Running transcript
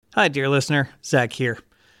Hi, dear listener. Zach here.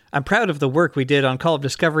 I'm proud of the work we did on Call of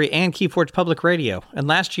Discovery and Keyforge Public Radio, and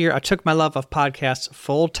last year I took my love of podcasts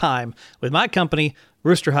full time with my company,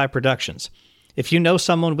 Rooster High Productions. If you know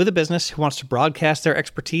someone with a business who wants to broadcast their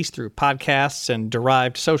expertise through podcasts and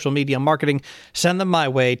derived social media marketing, send them my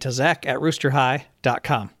way to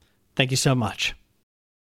zach@roosterhigh.com. Thank you so much.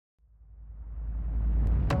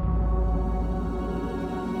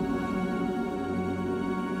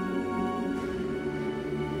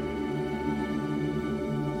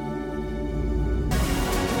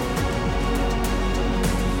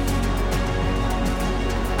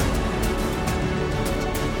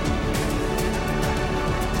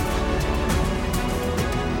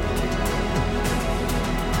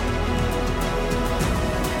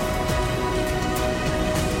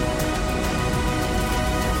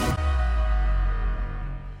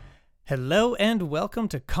 Hello and welcome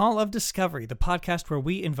to Call of Discovery, the podcast where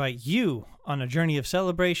we invite you on a journey of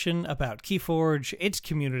celebration about Keyforge, its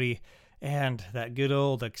community, and that good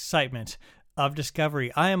old excitement of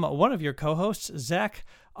discovery. I am one of your co-hosts, Zach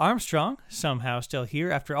Armstrong, somehow still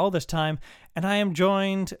here after all this time, and I am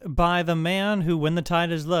joined by the man who, when the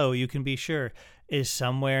tide is low, you can be sure, is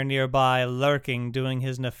somewhere nearby lurking doing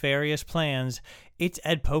his nefarious plans. It's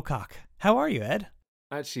Ed Pocock. How are you, Ed?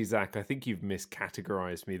 Actually, Zach, I think you've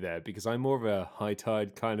miscategorized me there because I'm more of a high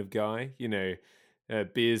tide kind of guy. You know,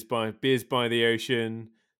 beers by the ocean,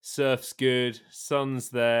 surf's good, sun's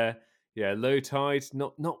there. Yeah, low tide,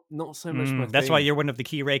 not so much my That's thing. why you're one of the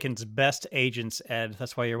Key Raken's best agents, Ed.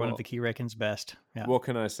 That's why you're one of the Key Raken's best. Yeah. What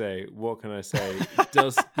can I say? It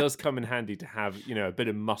does come in handy to have, a bit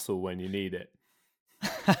of muscle when you need it.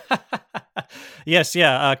 Yes,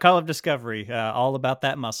 yeah. Call of Discovery, all about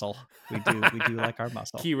that muscle. We do like our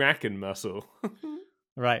muscle. Key Raken muscle.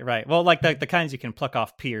 Right. Well, like the kinds you can pluck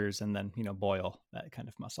off piers and then boil, that kind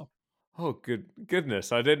of muscle. Oh,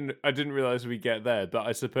 goodness! I didn't realize we get there, but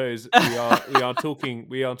I suppose we are talking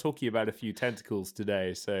about a few tentacles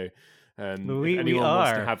today. So, if anyone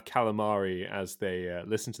wants to have calamari as they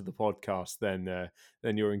listen to the podcast, then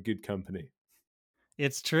you're in good company.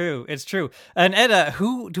 It's true. And Ed,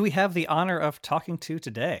 who do we have the honor of talking to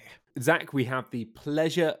today? Zach, we have the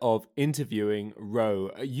pleasure of interviewing Ro.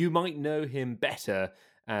 You might know him better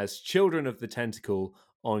as Children of the Tentacle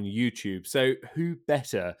on YouTube. So who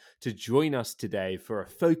better to join us today for a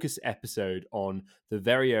focus episode on the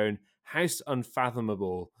very own House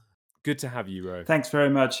Unfathomable. Good to have you, Ro. Thanks very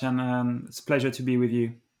much, and it's a pleasure to be with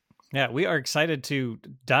you. Yeah, we are excited to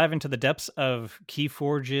dive into the depths of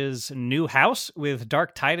Keyforge's new house with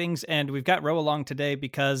Dark Tidings, and we've got Ro along today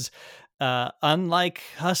because unlike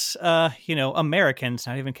us, Americans,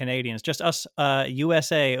 not even Canadians, just us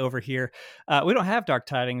USA over here, we don't have Dark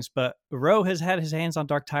Tidings, but Ro has had his hands on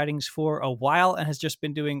Dark Tidings for a while and has just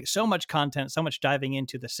been doing so much content, so much diving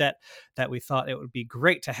into the set that we thought it would be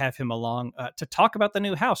great to have him along to talk about the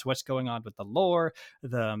new house, what's going on with the lore,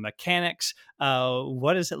 the mechanics,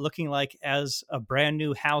 what is it looking like as a brand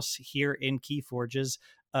new house here in Keyforge's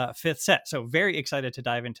fifth set. So very excited to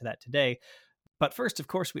dive into that today. But first, of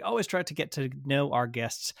course, we always try to get to know our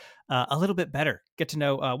guests a little bit better, get to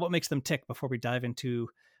know what makes them tick before we dive into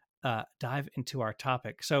our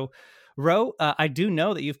topic. So, Ro, I do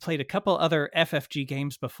know that you've played a couple other FFG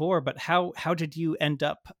games before, but how did you end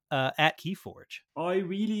up at Keyforge? I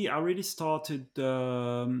really started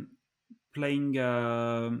playing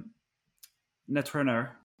Netrunner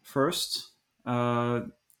first. I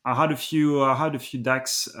had a few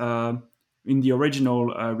decks. In the original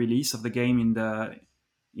release of the game in the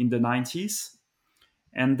 90s.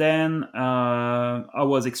 And then I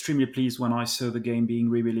was extremely pleased when I saw the game being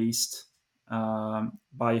re-released by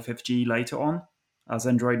FFG later on as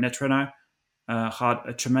Android Netrunner. Had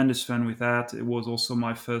a tremendous fun with that. It was also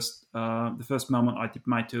my the first moment I dipped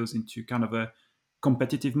my toes into kind of a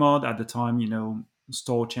competitive mode at the time,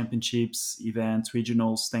 store championships, events,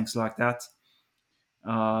 regionals, things like that.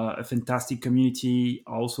 A fantastic community.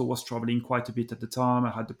 I also was traveling quite a bit at the time. I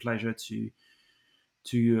had the pleasure to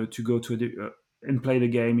go to and play the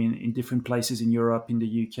game in different places in Europe, in the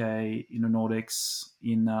UK, in the Nordics,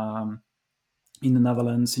 in the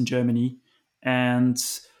Netherlands, in Germany, and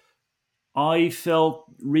I felt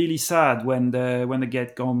really sad when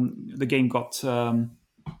the game got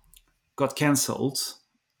cancelled,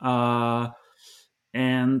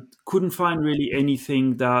 and couldn't find really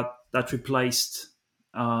anything that replaced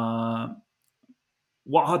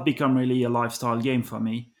what had become really a lifestyle game for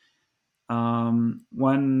me. Until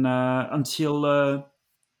I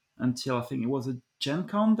think it was a Gen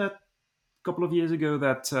Con that a couple of years ago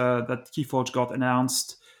that Keyforge got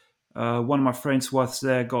announced. One of my friends was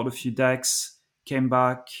there, got a few decks, came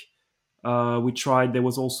back, We tried. There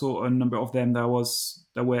was also a number of them that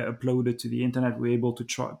were uploaded to the internet. We were able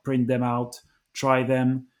to print them out, try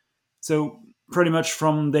them. So pretty much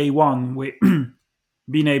from day one, we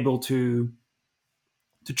been able to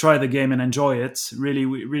try the game and enjoy it. Really,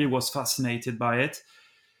 we really was fascinated by it,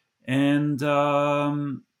 and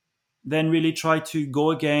then really try to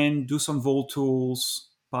go again, do some Vol tools,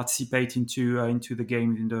 participate into the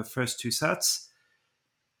game in the first two sets,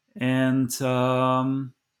 and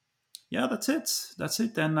yeah, that's it. That's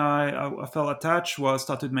it. Then I felt attached. Well, I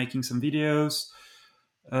started making some videos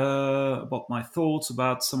about my thoughts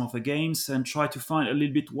about some of the games and try to find a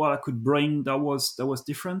little bit what I could bring that was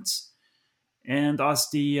different. And as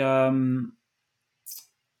the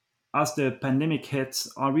pandemic hit,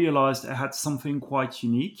 I realized I had something quite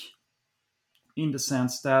unique in the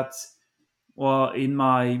sense that, well, in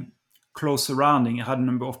my close surrounding, I had a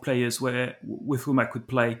number of players with whom I could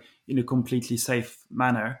play in a completely safe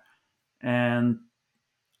manner. And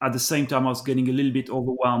at the same time, I was getting a little bit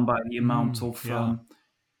overwhelmed by the amount of Yeah.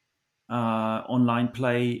 online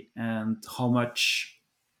play and how much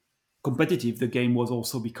competitive the game was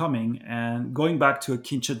also becoming. And going back to a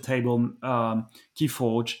kitchen table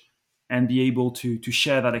Keyforge and be able to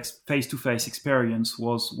share that face to face experience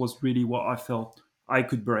was really what I felt I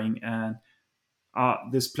could bring. And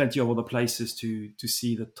there's plenty of other places to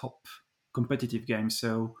see the top competitive games.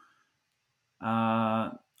 So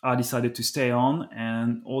I decided to stay on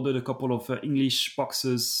and ordered a couple of English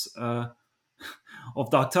boxes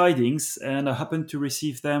of Dark Tidings, and I happened to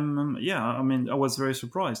receive them. Yeah, I mean, I was very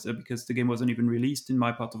surprised because the game wasn't even released in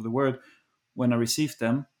my part of the world when I received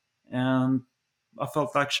them, and I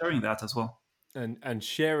felt like sharing that as well. And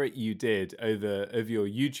share it you did over your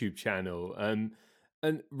YouTube channel. And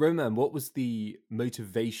Roman, what was the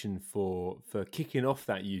motivation for kicking off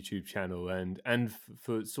that YouTube channel and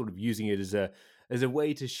for sort of using it as a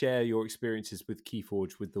way to share your experiences with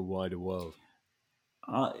Keyforge with the wider world?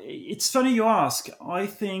 It's funny you ask. I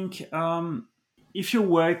think if you're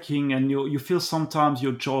working and you feel sometimes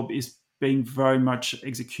your job is being very much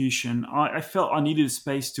execution, I felt I needed a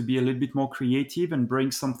space to be a little bit more creative and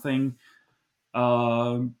bring something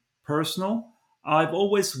personal. I've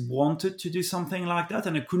always wanted to do something like that,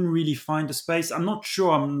 and I couldn't really find the space. I'm not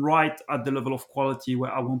sure I'm right at the level of quality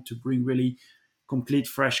where I want to bring really complete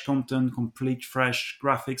fresh content, complete fresh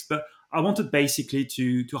graphics, but I wanted basically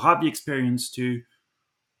to have the experience to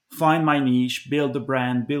find my niche, build a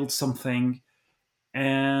brand, build something,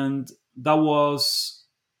 and that was.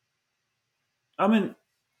 I mean,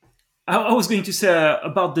 I was going to say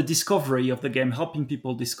about the discovery of the game, helping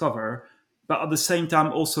people discover, but at the same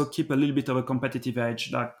time also keep a little bit of a competitive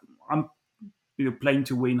edge. Like I'm playing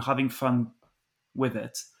to win, having fun with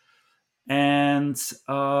it, and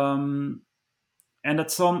um, and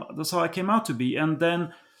that's how I came out to be. And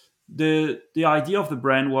then the idea of the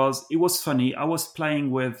brand was it was funny. I was playing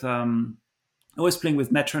with Metronome.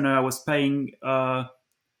 I was playing a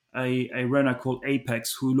runner called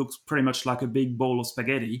Apex who looks pretty much like a big bowl of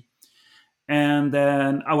spaghetti. And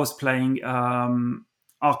then I was playing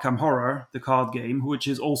Arkham Horror, the card game, which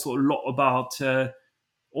is also a lot about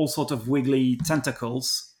all sort of wiggly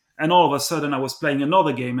tentacles. And all of a sudden, I was playing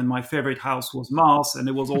another game, and my favorite house was Mars, and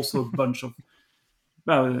it was also a bunch of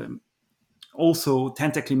uh, also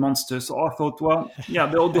tentacly monsters. So I thought, well, yeah,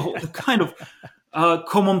 the kind of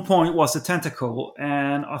common point was the tentacle,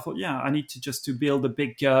 and I thought, yeah, I need to just to build a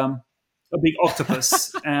big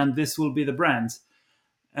octopus, and this will be the brand.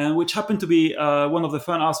 And which happened to be one of the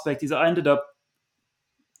fun aspects is I ended up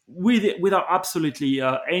without absolutely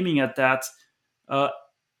aiming at that, uh,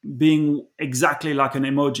 being exactly like an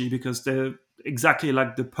emoji because they're exactly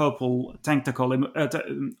like the purple tentacle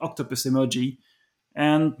octopus emoji,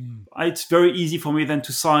 and Mm. it's very easy for me then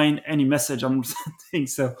to sign any message I'm sending.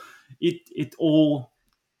 So it all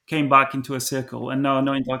came back into a circle, and now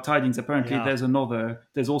in Dark Tidings apparently Yeah.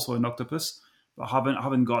 there's also an octopus, but I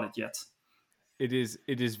haven't got it yet. It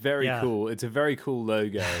is very Yeah. cool. It's a very cool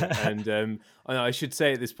logo, and I should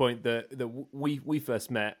say at this point that we first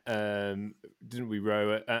met, didn't we,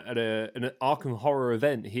 Ro, an Arkham Horror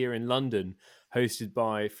event here in London, hosted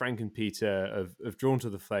by Frank and Peter of Drawn to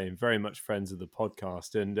the Flame, very much friends of the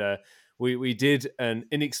podcast, and we did an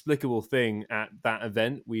inexplicable thing at that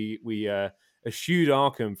event. We eschewed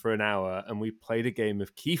Arkham for an hour, and we played a game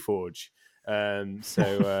of Keyforge.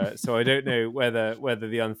 So I don't know whether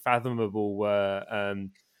the Unfathomable were.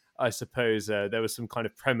 I suppose there was some kind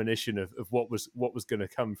of premonition of what was going to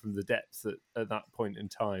come from the depths at that point in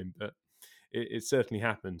time, but it certainly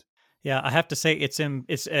happened. Yeah, I have to say it's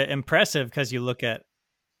impressive because you look at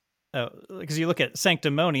because you look at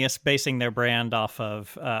Sanctimonious basing their brand off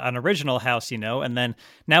of an original house, and then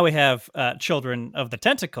now we have Children of the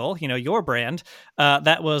Tentacle, your brand,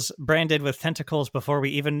 that was branded with tentacles before we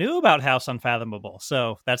even knew about House Unfathomable.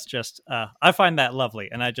 So that's just, I find that lovely.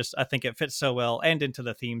 And I think it fits so well and into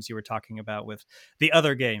the themes you were talking about with the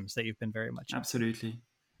other games that you've been very much into. Absolutely.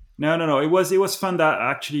 No, no, no. It was fun that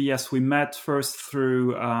actually, yes, we met first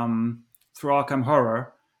through Arkham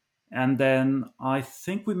Horror, and then I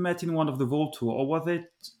think we met in one of the Vault Tour, or was it?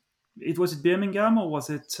 It was it Birmingham or was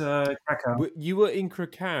it Krakow? You were in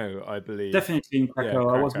Krakow, I believe. Definitely in Yeah, Krakow.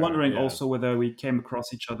 I was Krakow. wondering Yeah. also whether we came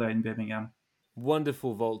across each other in Birmingham.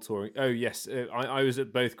 Wonderful vault touring. Oh yes, I was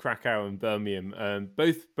at both Krakow and Birmingham.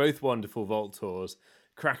 Both wonderful vault tours.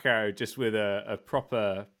 Krakow just with a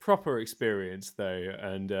proper experience though,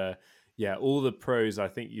 and yeah, all the pros I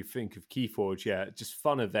think you think of Keyforge. Yeah, just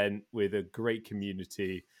fun event with a great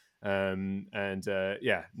community, and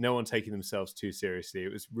yeah, no one taking themselves too seriously.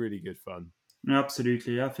 It was really good fun.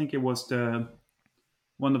 Absolutely. I think it was the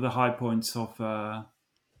one of the high points of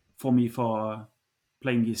for me for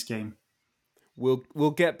playing this game.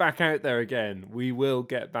 We'll get back out there again. We will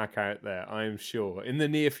get back out there, I am sure. In the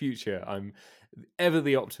near future, I'm ever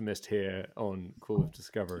the optimist here on Call of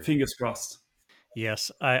Discovery. Fingers crossed. Yes,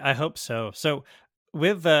 I hope so. So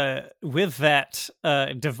with that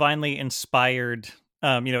divinely inspired,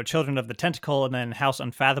 Children of the Tentacle and then House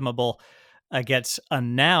Unfathomable gets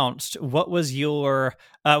announced. What was your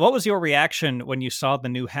reaction when you saw the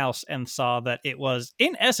new house and saw that it was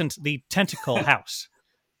in essence the tentacle house?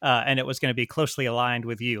 And it was going to be closely aligned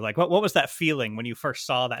with you. Like, what was that feeling when you first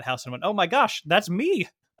saw that house and went, "Oh my gosh, that's me"?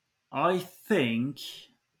 I think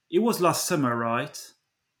it was last summer, right?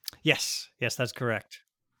 Yes, that's correct.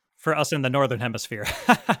 For us in the northern hemisphere.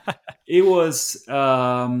 It was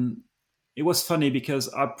it was funny because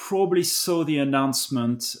I probably saw the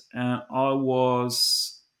announcement and I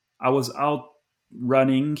was out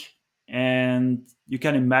running, and you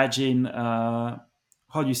can imagine how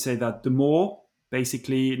do you say that, the moor,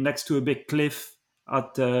 basically next to a big cliff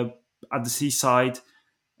at the seaside,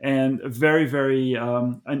 and very very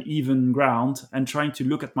uneven ground, and trying to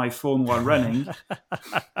look at my phone while running.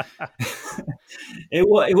 It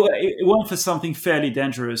went for something fairly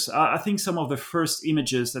dangerous. I think some of the first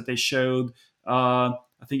images that they showed, I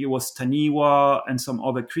think it was Taniwa and some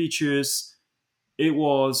other creatures. It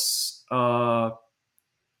was quite,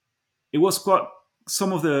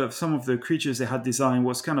 some of the creatures they had designed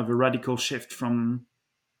was kind of a radical shift from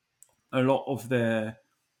a lot of the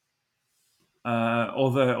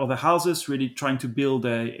other houses, really trying to build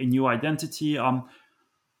a new identity. I'm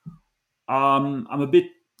a bit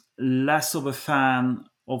less of a fan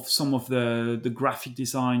of some of the graphic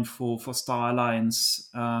design for Star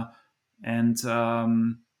Alliance, and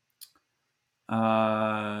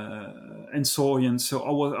and Saurian. So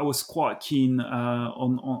I was quite keen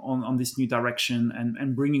on this new direction,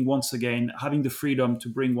 and bringing once again, having the freedom to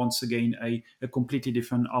bring once again a completely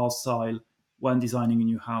different art style when designing a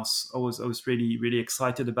new house. I was really really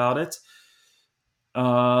excited about it.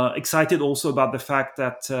 Excited also about the fact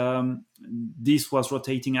that this was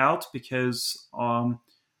rotating out, because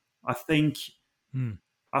I think Hmm.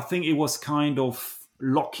 I think it was kind of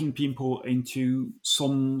locking people into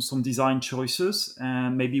some design choices,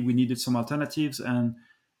 and maybe we needed some alternatives, and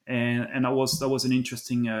that was an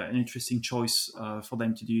interesting choice for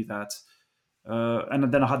them to do that.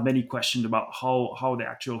 And then I had many questions about how the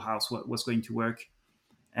actual house was going to work,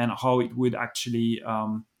 and how it would actually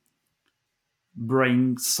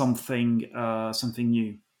bring something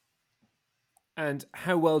new. And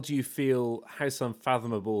how well do you feel House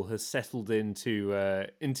Unfathomable has settled into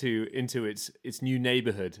its new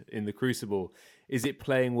neighborhood in the Crucible? Is it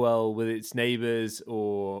playing well with its neighbors,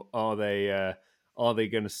 or are they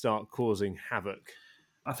going to start causing havoc?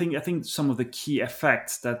 I think some of the key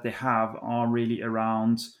effects that they have are really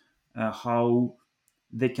around how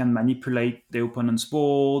they can manipulate the opponent's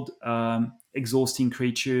board, exhausting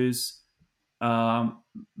creatures, um,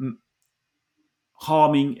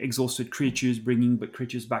 harming exhausted creatures, bringing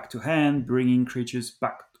creatures back to hand, bringing creatures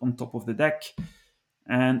back on top of the deck,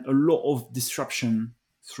 and a lot of disruption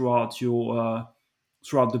throughout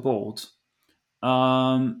the board,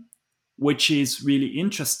 um, which is really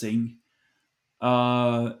interesting,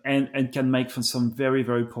 and can make for some very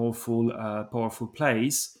very powerful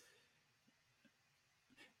plays.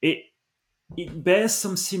 It it bears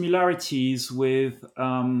some similarities with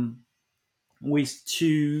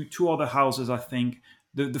two other houses. I think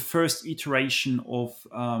the first iteration of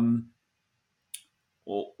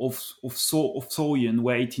Thorian,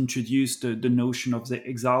 where it introduced the notion of the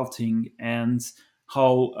exalting, and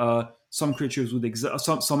how some creatures would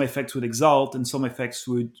some effects would exalt, and some effects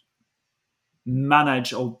would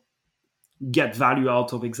manage or get value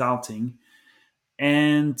out of exalting.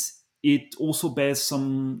 And it also bears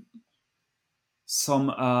some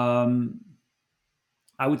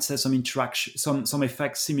I would say some interaction, some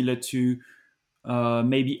effects similar to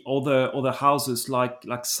maybe other houses like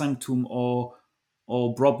Sanctum or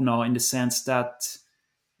Brobnar, in the sense that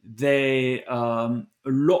they a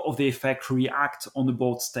lot of the effect react on the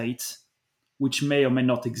board state, which may or may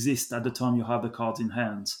not exist at the time you have the cards in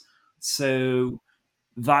hand. So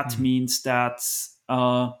that Mm. means that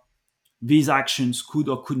these actions could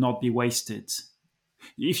or could not be wasted.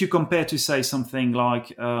 If you compare to, say, something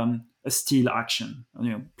like a steal action,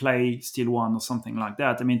 play steal one or something like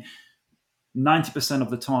that, I mean, 90% of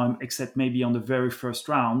the time, except maybe on the very first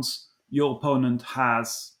rounds, your opponent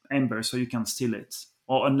has Ember, so you can steal it.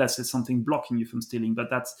 Or unless it's something blocking you from stealing, but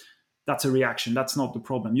that's a reaction. That's not the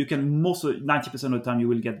problem. You can 90% of the time you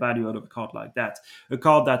will get value out of a card like that. A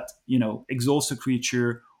card that exhausts a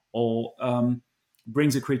creature or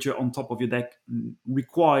brings a creature on top of your deck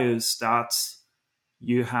requires that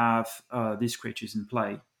you have these creatures in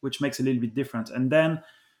play, which makes it a little bit different. And then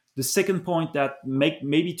the second point that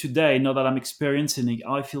maybe today, now that I'm experiencing it,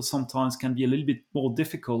 I feel sometimes can be a little bit more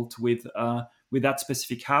difficult with that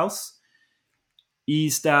specific house,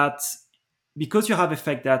 is that because you have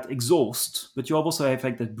effect that exhaust, but you have also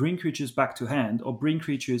effect that bring creatures back to hand or bring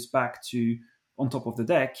creatures back to on top of the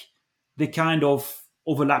deck, they kind of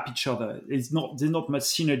overlap each other. There's not much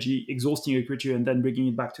synergy exhausting a creature and then bringing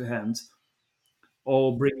it back to hand,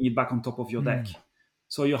 or bringing it back on top of your deck. Mm.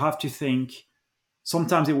 So you have to think.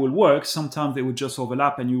 Sometimes it will work. Sometimes they will just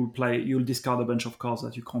overlap, and you'll discard a bunch of cards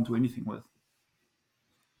that you can't do anything with.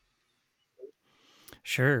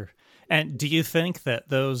 Sure. And do you think that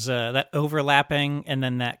those that overlapping and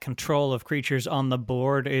then that control of creatures on the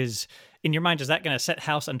board is, in your mind, is that going to set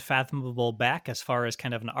House Unfathomable back as far as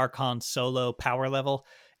kind of an Archon solo power level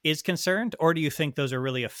is concerned, or do you think those are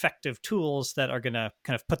really effective tools that are going to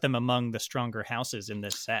kind of put them among the stronger houses in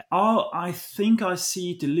this set? Oh, I think I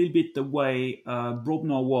see it a little bit the way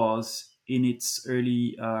Brobnar was in its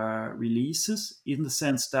early releases, in the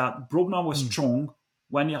sense that Brobnar was Mm. strong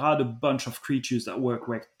when you had a bunch of creatures that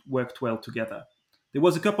worked well together. There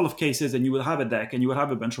was a couple of cases, and you would have a deck, and you would have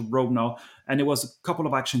a bunch of Brobnar, and there was a couple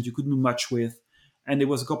of actions you couldn't do much with, and there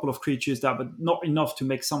was a couple of creatures that, but not enough to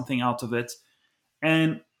make something out of it.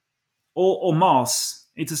 And or Mars,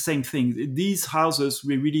 it's the same thing. These houses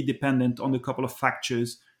were really dependent on a couple of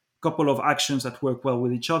factors, couple of actions that work well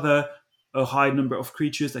with each other, a high number of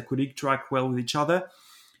creatures that could interact well with each other.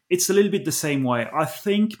 It's a little bit the same way. I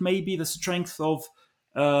think maybe the strength of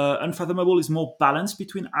Unfathomable is more balanced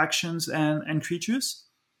between actions and creatures,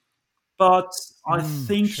 but I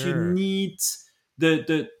think you Sure. need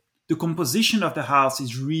the composition of the house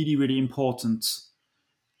is really really important.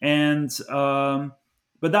 And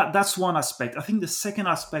but that's one aspect. I think the second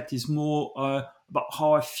aspect is more about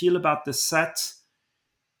how I feel about the set.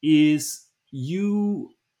 Is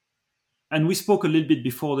you and we spoke a little bit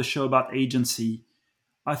before the show about agency.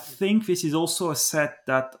 I think this is also a set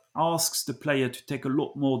that asks the player to take a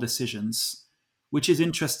lot more decisions, which is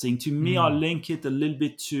interesting to me. I Mm. link it a little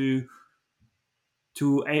bit to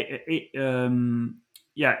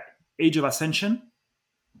yeah, Age of Ascension,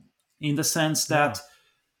 in the sense Yeah. that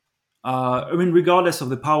I mean, regardless of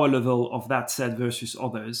the power level of that set versus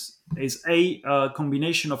others, is a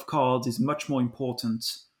combination of cards is much more important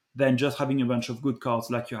than just having a bunch of good cards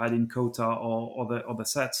like you had in Kota or other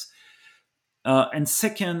sets. And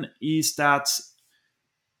second is that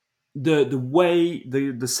the way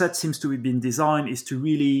the set seems to have been designed is to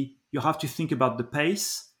really, you have to think about the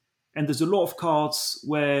pace, and there's a lot of cards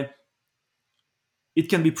where it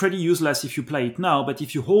can be pretty useless if you play it now, but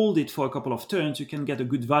if you hold it for a couple of turns, you can get a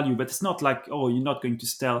good value. But it's not like, oh, you're not going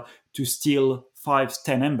to steal 5,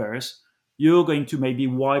 10 embers. You're going to maybe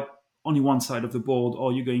wipe only one side of the board,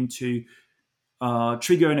 or you're going to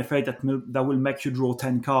trigger an effect that will make you draw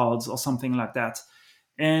 10 cards or something like that.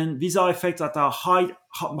 And these are effects that are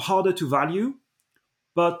harder to value,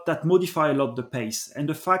 but that modify a lot the pace. And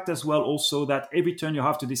the fact as well also that every turn you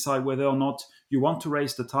have to decide whether or not you want to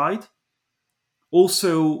raise the tide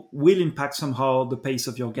also will impact somehow the pace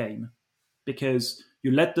of your game, because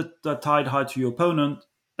you let the tide high to your opponent,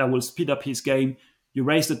 that will speed up his game. You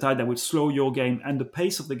raise the tide, that will slow your game, and the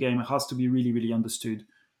pace of the game has to be really really understood.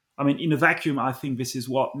 I mean, in a vacuum, I think this is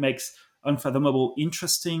what makes Unfathomable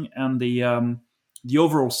interesting, and the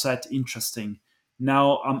overall set interesting.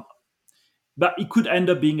 Now, but it could end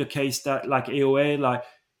up being a case that, like AOA, like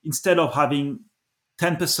instead of having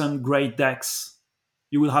 10% great decks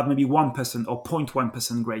you will have maybe 1% or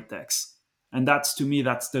 0.1% great decks. And that's, to me,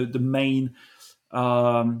 that's the main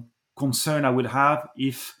concern I would have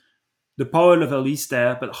if the power level is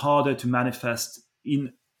there, but harder to manifest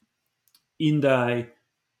in the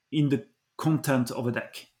in the content of a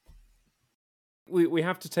deck. We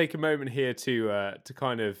have to take a moment here to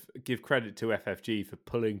kind of give credit to FFG for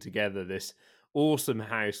pulling together this awesome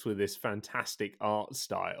house with this fantastic art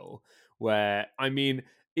style. Where I mean,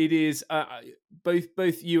 it is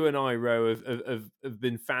both you and I, Ro, have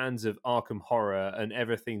been fans of Arkham Horror and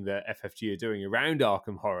everything that FFG are doing around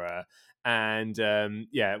Arkham Horror. And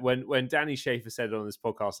yeah, when Danny Schaefer said on this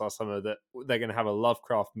podcast last summer that they're going to have a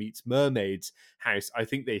Lovecraft meets Mermaids house, I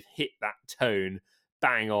think they've hit that tone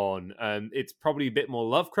bang on. It's probably a bit more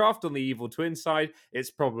Lovecraft on the Evil Twin side. It's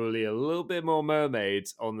probably a little bit more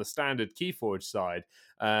Mermaids on the standard Keyforge side.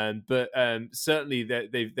 But certainly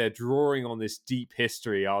they're drawing on this deep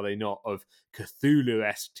history, are they not, of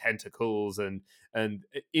Cthulhu-esque tentacles and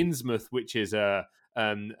Innsmouth, which is a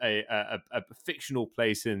fictional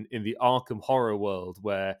place in the Arkham horror world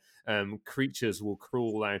where creatures will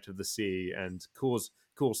crawl out of the sea and cause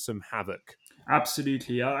some havoc.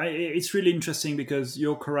 Absolutely, it's really interesting because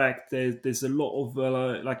you're correct. There's a lot of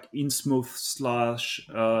like Innsmouth slash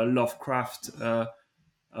Lovecraft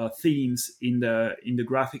themes in the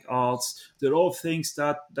graphic arts. There are a lot of things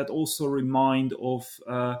that also remind of.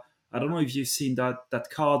 I don't know if you've seen that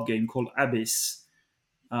card game called Abyss,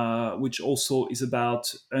 which also is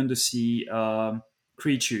about undersea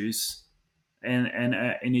creatures,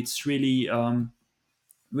 and it's really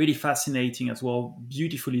really fascinating as well,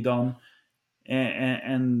 beautifully done.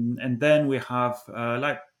 And then we have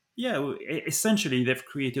essentially they've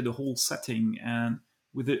created a whole setting and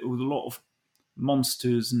with a lot of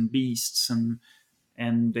monsters and beasts and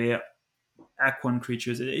their aquan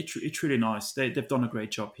creatures. It's really nice. They've done a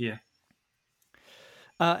great job here.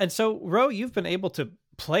 And so, Ro, you've been able to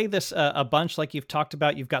play this a bunch, like you've talked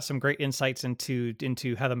about. You've got some great insights into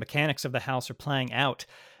how the mechanics of the house are playing out.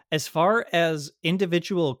 As far as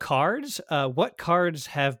individual cards, what cards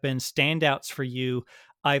have been standouts for you?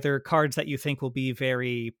 Either cards that you think will be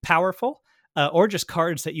very powerful, or just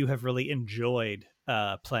cards that you have really enjoyed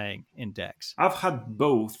playing in decks. I've had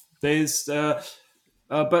both. But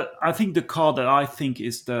I think the card that I think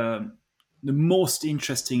is the most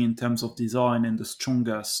interesting in terms of design and the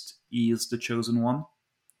strongest is the Chosen One.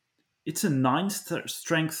 It's a 9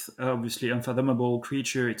 strength, obviously unfathomable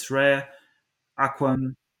creature. It's rare,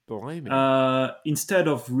 Aquan. Blimey. Instead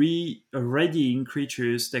of readying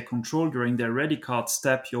creatures they control during their ready card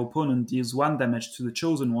step, your opponent deals 1 damage to the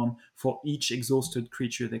Chosen One for each exhausted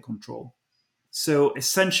creature they control. So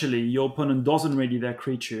essentially, your opponent doesn't ready their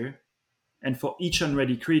creature, and for each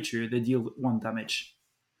unready creature, they deal 1 damage.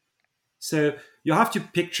 So you have to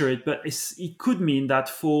picture it, but it could mean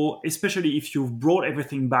that especially if you've brought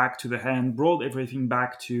everything back to the hand, brought everything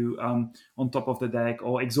back to on top of the deck,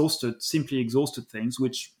 or simply exhausted things,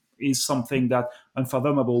 which is something that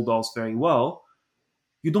Unfathomable does very well,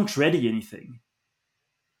 you don't ready anything.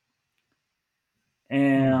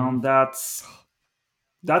 And that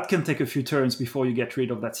can take a few turns before you get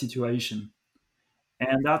rid of that situation.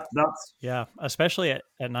 And that's Yeah, especially at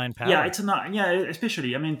 9 power. yeah,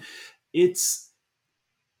 especially. I mean, I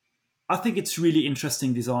think it's really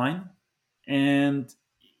interesting design, and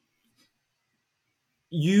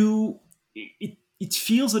it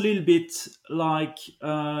feels a little bit like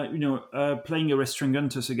playing a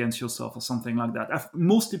Restringentus against yourself or something like that. I've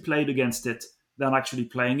mostly played against it than actually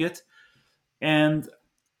playing it, and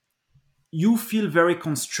you feel very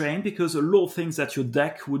constrained because a lot of things that your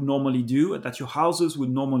deck would normally do, that your houses would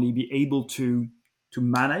normally be able to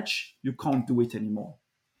manage, you can't do it anymore.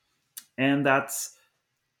 And that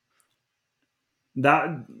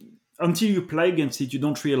until you play against it, you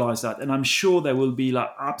don't realize that. And I'm sure there will be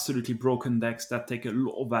like absolutely broken decks that take a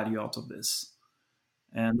lot of value out of this.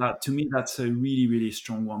 And that, to me, that's a really, really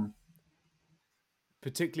strong one.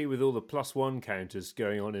 Particularly with all the +1 counters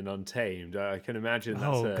going on in Untamed, I can imagine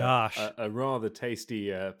that's gosh. a rather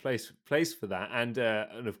tasty place for that, and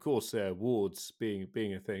of course wards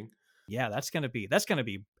being a thing. Yeah, that's gonna be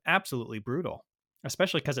absolutely brutal,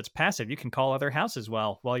 especially because it's passive. You can call other houses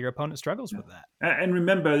while your opponent struggles with that. And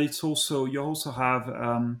remember, you also have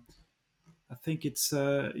I think it's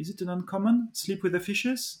is it an uncommon? Sleep with the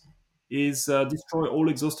Fishes is destroy all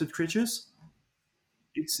exhausted creatures.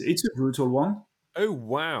 It's a brutal one. Oh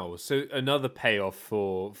wow! So another payoff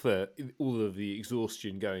for all of the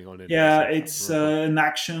exhaustion going on in Yeah, this. it's an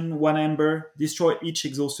action, 1 ember, destroy each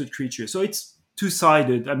exhausted creature. So it's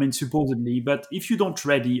 2-sided. I mean, supposedly, but if you don't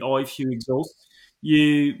ready or if you exhaust,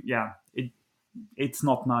 it's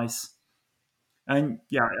not nice. And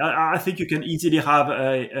yeah, I think you can easily have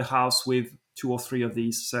a house with two or three of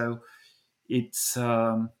these. So it's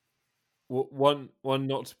One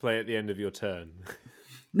not to play at the end of your turn.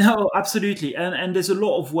 no, absolutely. And there's a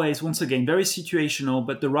lot of ways, once again, very situational,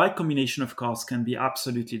 but the right combination of cards can be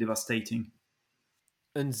absolutely devastating.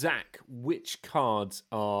 And Zach, which cards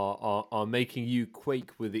are making you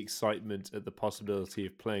quake with excitement at the possibility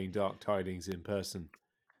of playing Dark Tidings in person?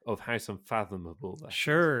 Of House Unfathomable, that is.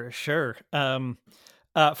 Sure.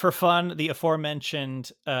 For fun, the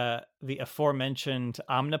aforementioned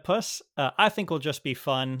Omnipus, I think will just be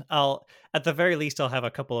fun. At the very least, I'll have a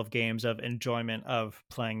couple of games of enjoyment of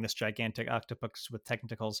playing this gigantic octopus with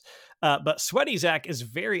tentacles. But Sweaty Zach is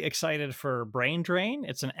very excited for Brain Drain.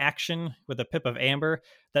 It's an action with a pip of amber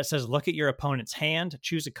that says, "Look at your opponent's hand,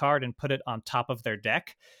 choose a card, and put it on top of their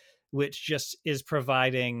deck." Which just is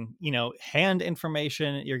providing, hand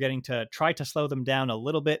information. You're getting to try to slow them down a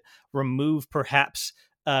little bit, remove perhaps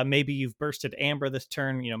maybe you've bursted amber this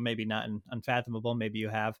turn, maybe not in Unfathomable, maybe you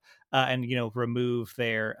have, and remove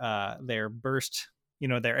their burst,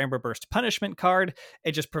 their amber burst punishment card.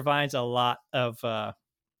 It just provides a lot of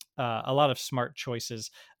smart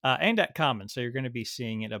choices, and at common, so you're going to be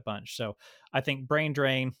seeing it a bunch. So I think Brain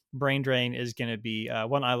Drain is going to be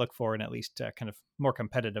one I look for in at least kind of more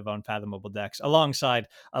competitive Unfathomable decks, alongside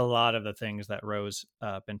a lot of the things that Rose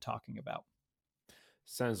been talking about.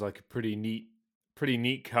 Sounds like a pretty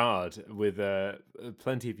neat card with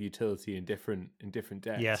plenty of utility in different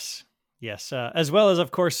decks. Yes. As well as,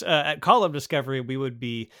 of course, at Call of Discovery, we would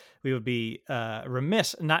be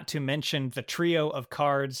remiss not to mention the trio of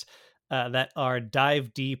cards that are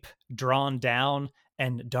Dive Deep, Drawn Down,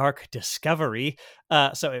 and Dark Discovery.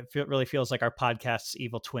 So really feels like our podcast's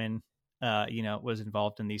evil twin, was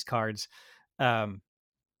involved in these cards. Um,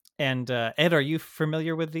 and Ed, are you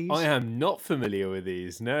familiar with I these? am not familiar with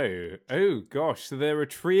these. No. Oh gosh, so they're a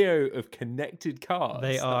trio of connected They cards.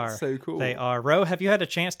 That's are. so cool. They are. Ro, have you had a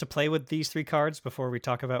chance to play with these three cards before we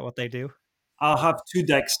talk about what they do? I have two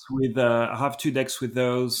decks with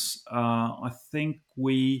those. I think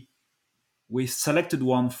we selected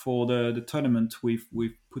one for the tournament we've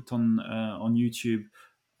put on YouTube.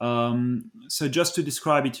 So just to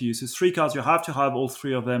describe it to you, so three cards, you have to have all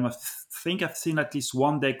three of them. Think I've seen at least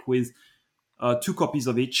one deck with two copies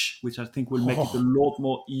of each, which I think will make it a Oh. lot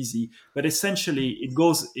more easy. But essentially, it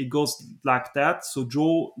goes like that. So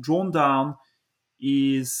drawn down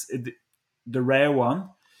is the rare one.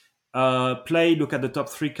 Look at the top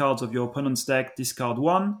three cards of your opponent's deck, discard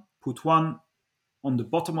one, put one on the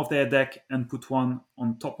bottom of their deck, and put one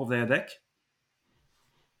on top of their deck.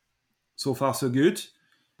 So far, so good.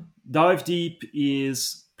 Dive Deep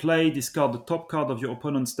is discard the top card of your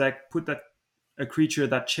opponent's deck, put a creature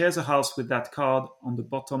that shares a house with that card on the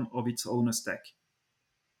bottom of its owner's deck.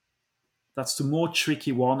 That's the more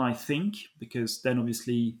tricky one, I think, because then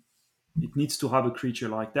obviously it needs to have a creature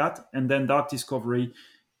like that. And then Dark Discovery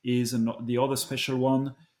is the other special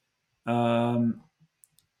one. Um,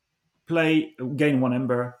 gain one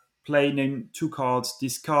ember, name two cards,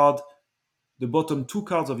 discard the bottom two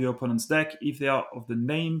cards of your opponent's deck. If they are the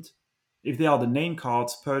named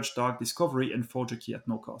cards, purge Dark Discovery and forge a key at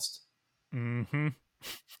no cost. Mm-hmm.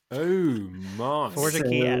 Oh my. Forge a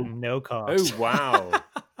key at So no Oh cost. wow.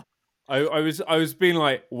 I was being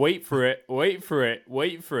like, wait for it,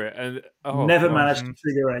 and oh never gosh. managed to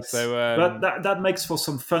trigger it. So But that makes for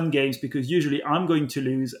some fun games because usually I'm going to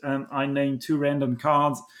lose and I name two random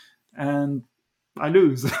cards and I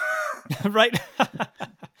lose. Right.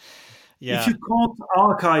 If Yeah. you can't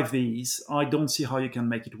archive these, I don't see how you can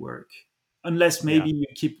make it work. Unless Yeah. maybe you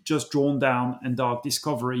keep just drawn down and Dark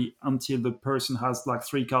Discovery until the person has like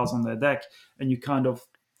three cards on their deck, and you kind of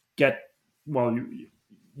get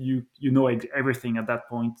you know everything at that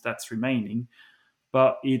point that's remaining.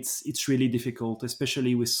 But it's really difficult,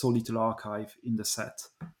 especially with so little archive in the set.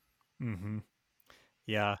 Mm-hmm.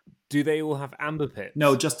 Yeah. do they all have amber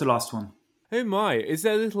No, pips? just the last one. Oh my, is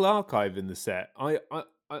there a little archive in the set?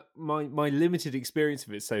 My limited experience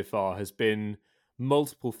of it so far has been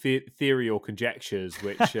multiple theory or conjectures,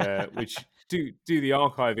 which do the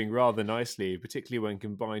archiving rather nicely, particularly when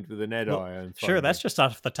combined with an Well, Ed-Eye, I'm sure. That's finding. just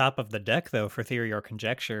off the top of the deck, though, for theory or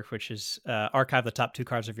conjecture, which is archive the top two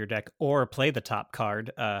cards of your deck or play the top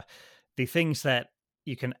card. The things that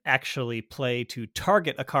you can actually play to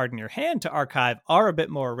target a card in your hand to archive are a bit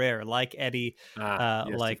more rare, like Eddie, Yes,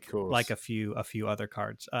 of like course. a few other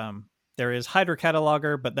cards. There is Hydra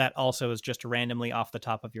Cataloger, but that also is just randomly off the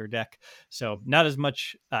top of your deck, so not as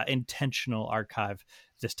much intentional archive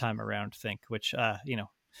this time around. Think, which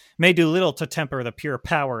may do little to temper the pure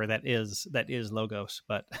power that is Logos,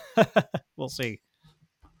 but we'll see.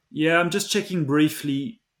 Yeah, I'm just checking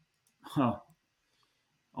briefly. Huh.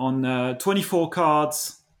 On 24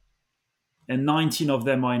 cards, and 19 of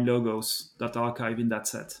them are in logos that are archived in that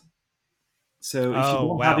set. So if you Oh,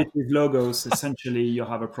 don't have it wow. with logos, essentially you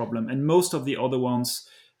have a problem. And most of the other ones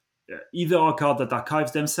either are cards that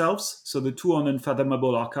archive themselves. So the two on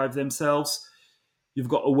Unfathomable archive themselves. You've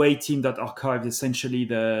got away team that archives essentially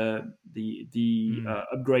the Mm.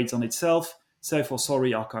 upgrades on itself. Say for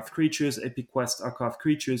sorry, archive creatures, Epic Quest archive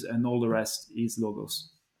creatures, and all the rest is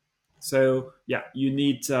logos. So yeah, you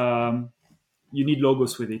need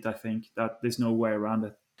logos with it. I think that there's no way around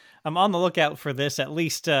it. I'm on the lookout for this. At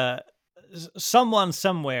least someone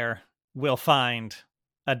somewhere will find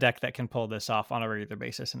a deck that can pull this off on a regular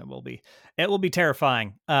basis, and it will be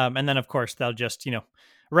terrifying. And then of course they'll just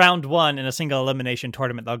round one in a single elimination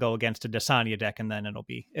tournament they'll go against a Desania deck, and then it'll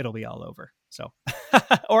be all over. So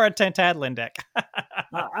or a Tantadlin deck.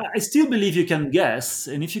 I still believe you can guess,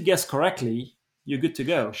 and if you guess correctly, you're good to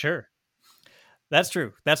go. Sure. That's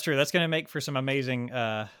true. That's true. That's going to make for some amazing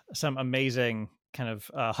kind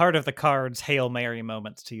of heart of the cards Hail Mary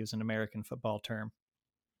moments, to use an American football term.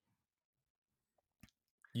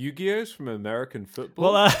 Yu-Gi-Oh's from American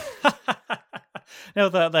Well, football? no,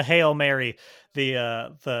 the Hail Mary,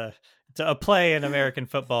 the it's a play in American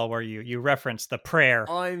football where you reference the prayer.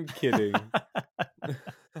 I'm kidding.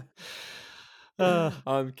 uh,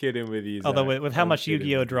 I'm kidding with you, Although Zach. with how I'm much kidding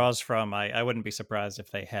Yu-Gi-Oh with you. draws from, I wouldn't be surprised if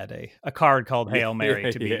they had a card called Yeah, Hail Mary.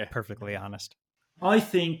 yeah, To be yeah. perfectly honest. I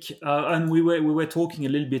think, and we were talking a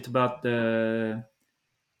little bit about the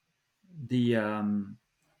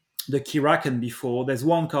the Kiraken before. There's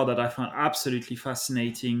one card that I found absolutely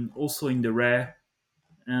fascinating, also in the rare,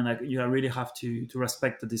 and you really have to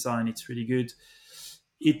respect the design. It's really good.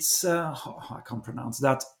 It's I can't pronounce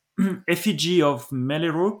that. Effigy of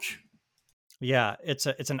Meleruk. Yeah, it's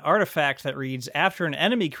an artifact that reads: after an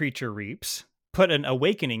enemy creature reaps, put an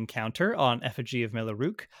awakening counter on Effigy of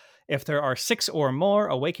Melaruk. If there are 6 or more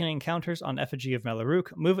awakening counters on Effigy of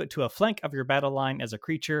Melaruk, move it to a flank of your battle line as a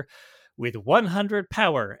creature with 100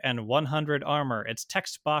 power and 100 armor. Its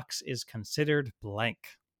text box is considered blank.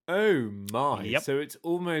 Oh my! Yep. So it's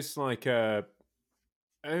almost like a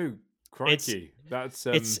oh It's crikey! That's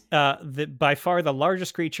it's by far the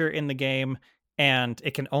largest creature in the game, and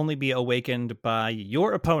it can only be awakened by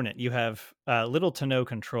your opponent. You have little to no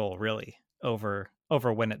control, really, over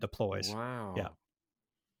when it deploys. Yeah. wow.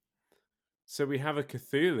 So we have a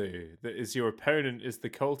Cthulhu that is your opponent is the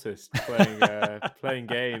cultist playing playing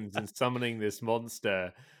games and summoning this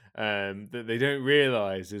monster that they don't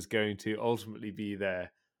realize is going to ultimately be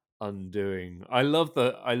their undoing. I love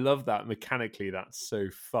that mechanically. That's so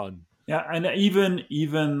fun. Yeah, and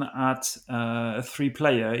even at a 3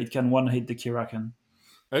 player, it can one hit the Kiraken.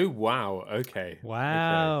 Oh wow. Okay. Okay.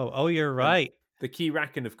 Wow. Oh, you're And right. the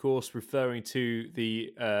Keyraken, of course, referring to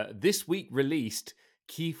the this week released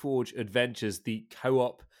Keyforge Adventures, the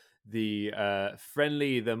co-op, the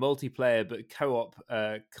friendly, the multiplayer but co-op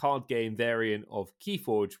card game variant of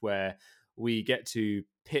Keyforge, where we get to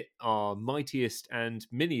pit our mightiest and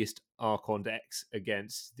miniest Archon decks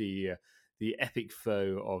against the epic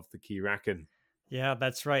foe of the Keyraken. Yeah,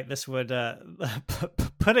 that's right. This would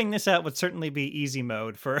putting this out would certainly be easy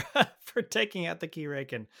mode for for taking out the key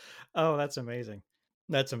raken. Oh, that's amazing.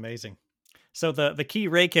 That's amazing. So the key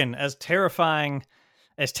raken, as terrifying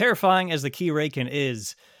as the key raken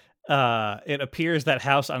is, it appears that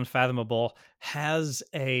House Unfathomable has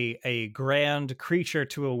a grand creature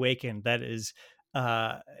to awaken that is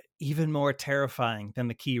uh, even more terrifying than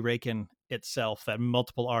the key raken itself. That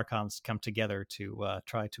multiple archons come together to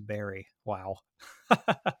try to bury. Wow.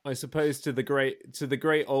 I suppose to the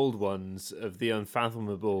great old ones of the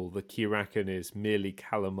unfathomable, the Kiraken is merely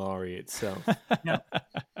calamari itself. Yeah,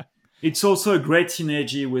 it's also a great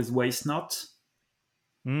synergy with Waste Not.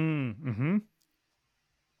 Mm-hmm.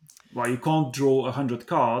 Well, you can't draw 100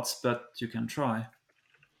 cards, but you can try.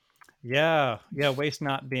 Yeah, yeah. Waste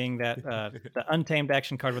not being that the untamed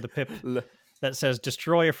action card with a pip that says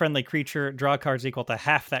destroy a friendly creature, draw cards equal to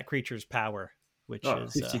half that creature's power, which Oh,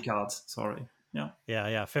 is 50 cards. Sorry. Yeah.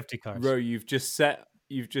 yeah, 50 cards. Ro, you've just set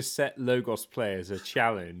Logos players a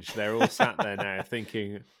challenge. They're all sat there now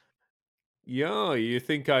thinking, "Yo, you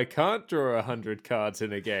think I can't draw 100 cards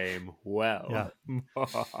in a game? Yeah,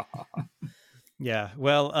 Well, yeah.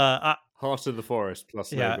 Well, Heart of the Forest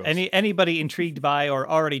plus yeah. Logos." Anybody intrigued by or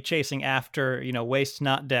already chasing after waste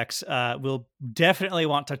not decks will definitely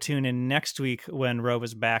want to tune in next week when Rove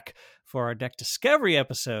is back for our deck discovery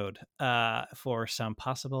episode for some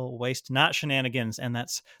possible waste not shenanigans, and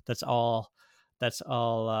that's all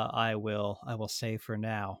I will say for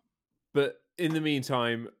now. But in the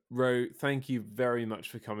meantime, Ro, thank you very much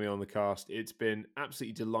for coming on the cast. It's been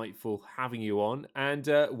absolutely delightful having you on. And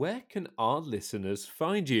where can our listeners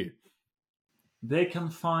find you? They can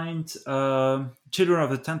find Children of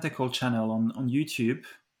the Tentacle channel on YouTube.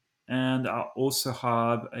 And I also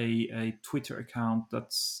have a Twitter account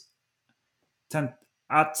that's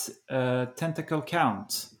at Tentacle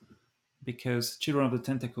Count, because Children of the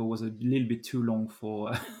Tentacle was a little bit too long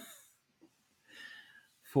for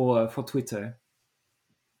for Twitter.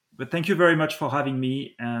 But thank you very much for having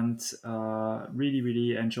me, and really,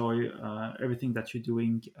 really enjoy everything that you're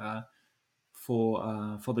doing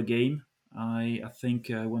for the game. I think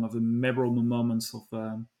one of the memorable moments of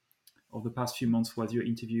the past few months was your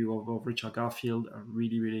interview of Richard Garfield. I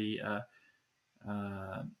really, really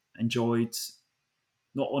enjoyed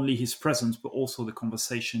not only his presence but also the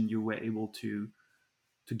conversation you were able to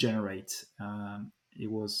generate.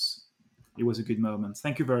 It was a good moment.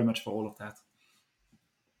 Thank you very much for all of that.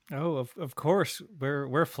 Oh, of course,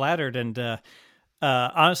 we're flattered, and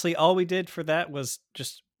honestly, all we did for that was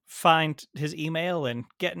just find his email and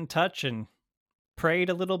get in touch and prayed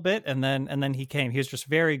a little bit, and then he came. He was just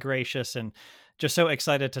very gracious and just so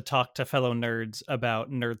excited to talk to fellow nerds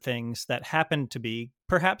about nerd things that happened to be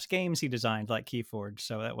perhaps games he designed, like Keyforge.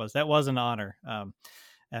 So that was an honor.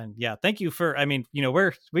 And yeah, thank you for, I mean, we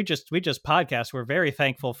just podcast. We're very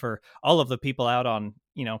thankful for all of the people out on,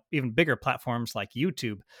 even bigger platforms like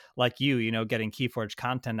YouTube, like getting Keyforge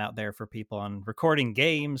content out there for people on recording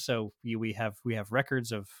games. So we have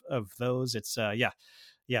records of those. It's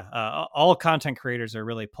yeah, all content creators are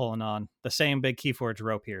really pulling on the same big Keyforge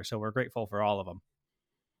rope here. So we're grateful for all of them.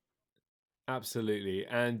 Absolutely.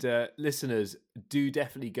 And listeners, do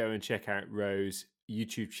definitely go and check out Ro's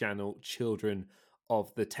YouTube channel, Children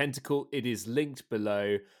of the Tentacle. It is linked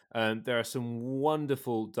below. There are some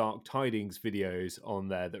wonderful Dark Tidings videos on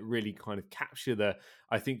there that really kind of capture the,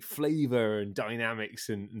 I think, flavor and dynamics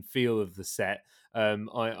and feel of the set.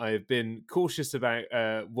 I have been cautious about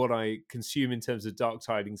what I consume in terms of Dark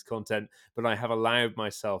Tidings content, but I have allowed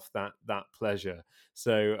myself that pleasure.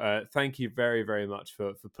 So thank you very, very much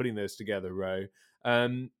for putting those together, Ro.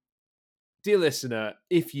 Dear listener,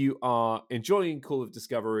 if you are enjoying Call of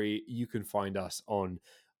Discovery, you can find us on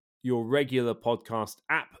your regular podcast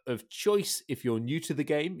app of choice. If you're new to the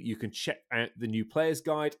game, you can check out the new player's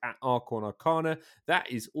guide at Archon Arcana. That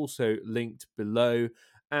is also linked below.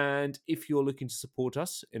 And if you're looking to support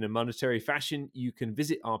us in a monetary fashion, you can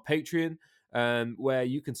visit our Patreon, where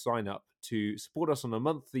you can sign up to support us on a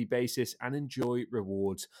monthly basis and enjoy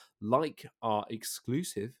rewards like our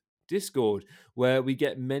exclusive Discord, where we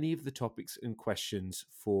get many of the topics and questions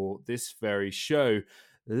for this very show.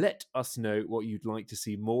 Let us know what you'd like to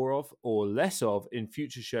see more of or less of in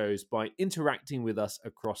future shows by interacting with us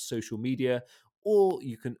across social media, or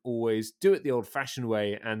you can always do it the old-fashioned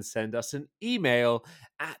way and send us an email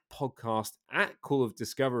at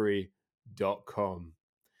podcast@callofdiscovery.com.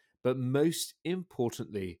 But most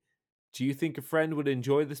importantly, do you think a friend would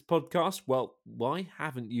enjoy this podcast? Well, why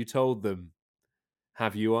haven't you told them?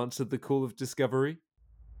 Have you answered the call of discovery?